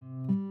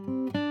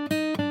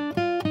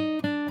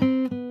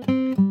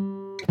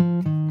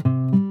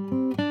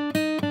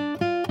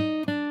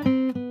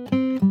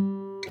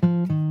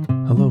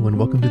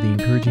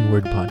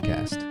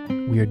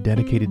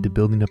dedicated to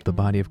building up the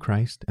body of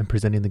Christ and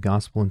presenting the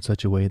gospel in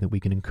such a way that we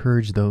can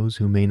encourage those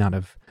who may not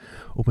have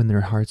opened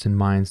their hearts and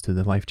minds to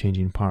the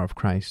life-changing power of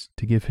Christ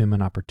to give him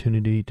an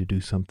opportunity to do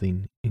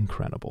something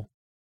incredible.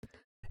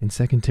 In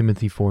 2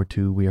 Timothy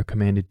 4:2, we are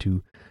commanded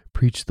to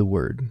preach the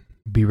word,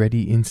 be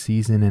ready in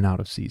season and out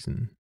of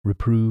season,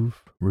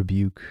 reprove,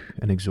 rebuke,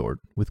 and exhort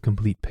with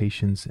complete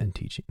patience and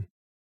teaching.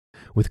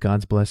 With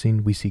God's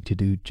blessing, we seek to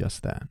do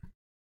just that.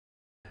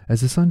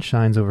 As the sun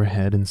shines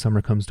overhead and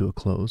summer comes to a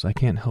close, I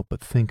can't help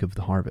but think of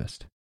the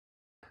harvest.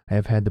 I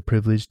have had the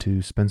privilege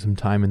to spend some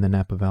time in the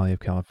Napa Valley of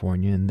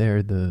California, and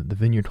there the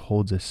vineyard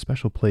holds a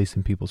special place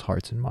in people's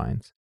hearts and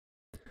minds.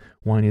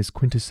 Wine is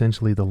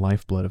quintessentially the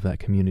lifeblood of that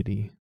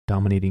community,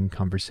 dominating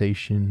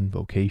conversation,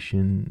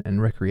 vocation,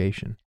 and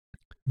recreation.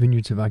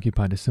 Vineyards have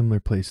occupied a similar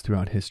place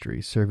throughout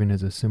history, serving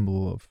as a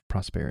symbol of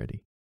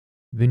prosperity.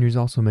 Vineyards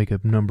also make a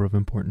number of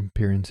important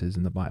appearances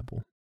in the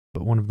Bible,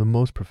 but one of the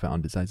most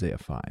profound is Isaiah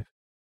 5.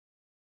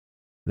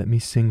 Let me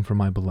sing for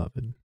my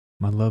beloved,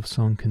 my love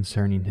song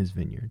concerning his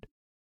vineyard.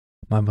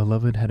 My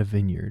beloved had a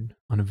vineyard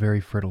on a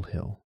very fertile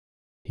hill.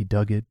 He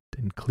dug it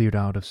and cleared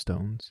out of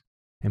stones,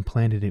 and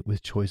planted it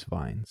with choice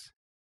vines.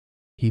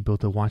 He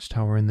built a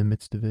watchtower in the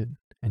midst of it,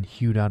 and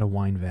hewed out a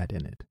wine vat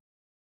in it.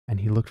 And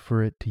he looked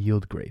for it to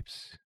yield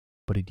grapes,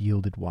 but it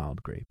yielded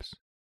wild grapes.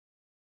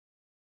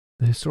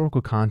 The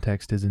historical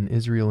context is an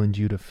Israel and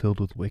Judah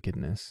filled with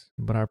wickedness,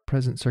 but our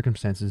present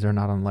circumstances are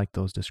not unlike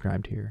those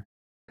described here.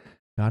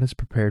 God has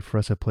prepared for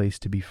us a place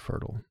to be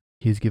fertile.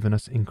 He has given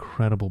us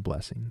incredible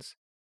blessings.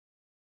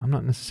 I'm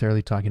not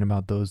necessarily talking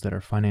about those that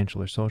are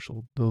financial or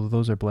social, though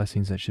those are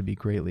blessings that should be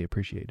greatly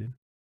appreciated.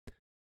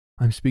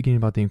 I'm speaking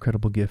about the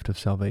incredible gift of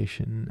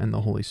salvation and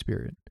the Holy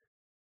Spirit.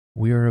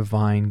 We are a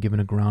vine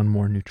given a ground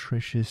more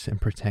nutritious and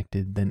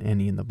protected than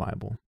any in the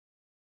Bible.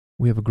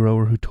 We have a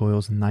grower who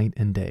toils night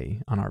and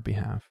day on our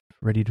behalf,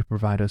 ready to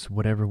provide us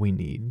whatever we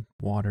need,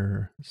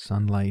 water,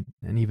 sunlight,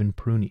 and even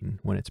pruning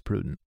when it's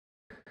prudent.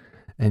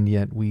 And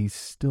yet we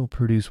still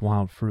produce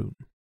wild fruit.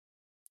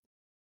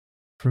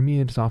 For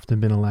me, it's often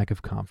been a lack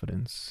of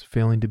confidence,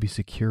 failing to be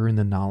secure in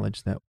the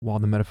knowledge that while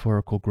the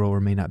metaphorical grower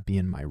may not be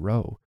in my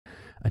row,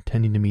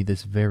 attending to me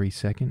this very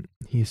second,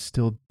 he is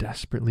still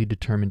desperately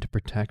determined to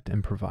protect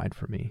and provide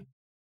for me.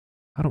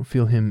 I don't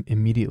feel him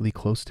immediately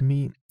close to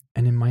me,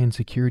 and in my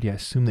insecurity, I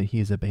assume that he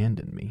has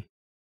abandoned me.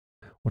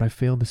 What I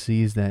fail to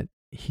see is that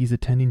he's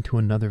attending to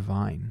another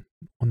vine,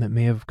 one that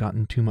may have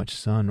gotten too much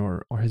sun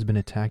or has been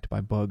attacked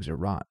by bugs or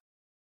rot.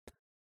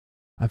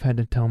 I've had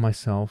to tell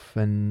myself,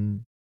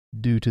 and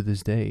do to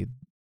this day,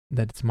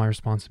 that it's my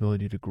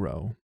responsibility to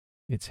grow.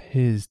 It's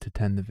his to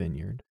tend the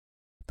vineyard.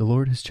 The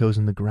Lord has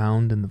chosen the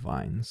ground and the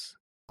vines,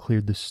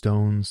 cleared the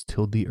stones,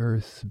 tilled the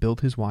earth,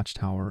 built his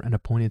watchtower, and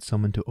appointed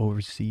someone to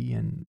oversee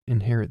and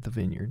inherit the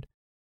vineyard.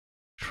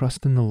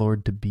 Trust in the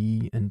Lord to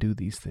be and do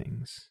these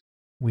things.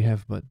 We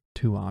have but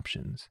two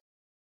options: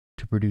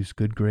 to produce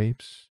good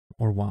grapes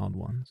or wild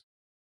ones.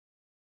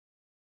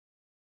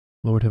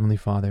 Lord Heavenly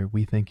Father,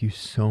 we thank you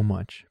so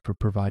much for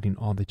providing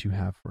all that you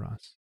have for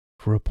us,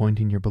 for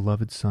appointing your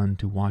beloved Son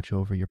to watch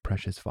over your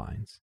precious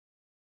vines.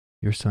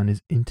 Your Son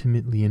is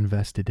intimately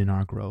invested in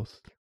our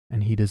growth,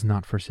 and he does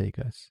not forsake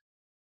us,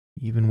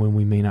 even when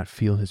we may not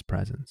feel his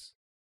presence.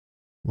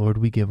 Lord,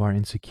 we give our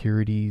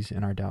insecurities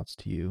and our doubts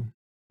to you,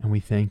 and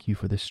we thank you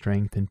for the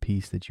strength and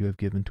peace that you have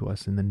given to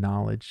us in the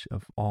knowledge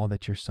of all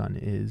that your Son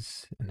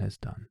is and has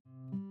done.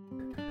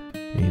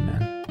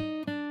 Amen.